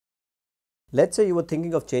Let's say you were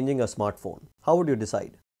thinking of changing your smartphone. How would you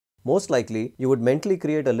decide? Most likely, you would mentally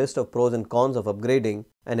create a list of pros and cons of upgrading,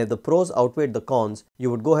 and if the pros outweighed the cons,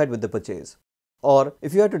 you would go ahead with the purchase. Or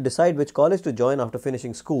if you had to decide which college to join after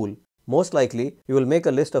finishing school, most likely you will make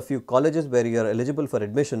a list of few colleges where you are eligible for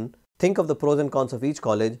admission, think of the pros and cons of each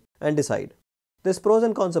college, and decide. This pros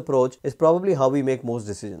and cons approach is probably how we make most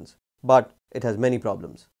decisions, but it has many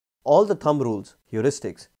problems. All the thumb rules,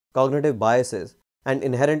 heuristics, cognitive biases, and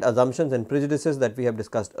inherent assumptions and prejudices that we have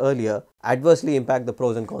discussed earlier adversely impact the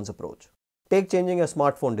pros and cons approach. Take changing your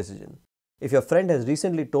smartphone decision. If your friend has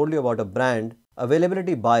recently told you about a brand,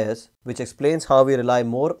 availability bias, which explains how we rely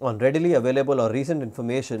more on readily available or recent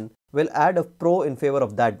information, will add a pro in favor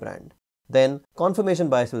of that brand. Then confirmation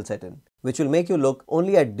bias will set in, which will make you look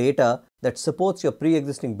only at data that supports your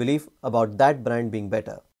pre-existing belief about that brand being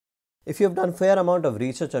better. If you have done a fair amount of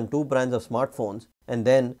research on two brands of smartphones and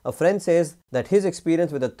then a friend says that his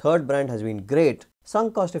experience with a third brand has been great,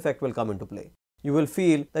 sunk cost effect will come into play. You will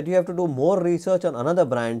feel that you have to do more research on another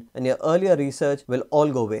brand and your earlier research will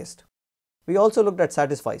all go waste. We also looked at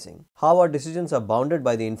satisficing, how our decisions are bounded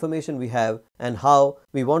by the information we have and how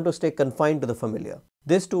we want to stay confined to the familiar.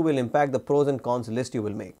 This too will impact the pros and cons list you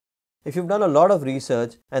will make. If you've done a lot of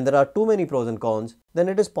research and there are too many pros and cons, then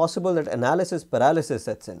it is possible that analysis paralysis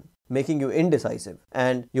sets in, making you indecisive,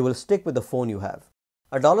 and you will stick with the phone you have.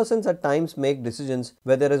 Adolescents at times make decisions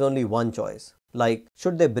where there is only one choice, like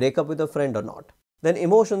should they break up with a friend or not. Then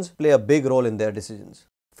emotions play a big role in their decisions.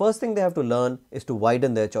 First thing they have to learn is to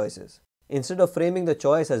widen their choices. Instead of framing the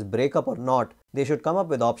choice as break up or not, they should come up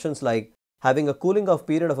with options like having a cooling off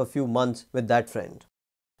period of a few months with that friend.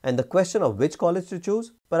 And the question of which college to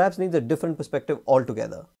choose perhaps needs a different perspective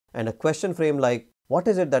altogether. And a question frame like, what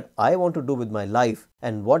is it that I want to do with my life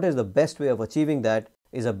and what is the best way of achieving that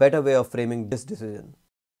is a better way of framing this decision.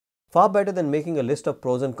 Far better than making a list of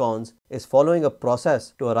pros and cons is following a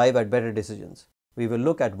process to arrive at better decisions. We will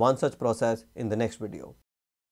look at one such process in the next video.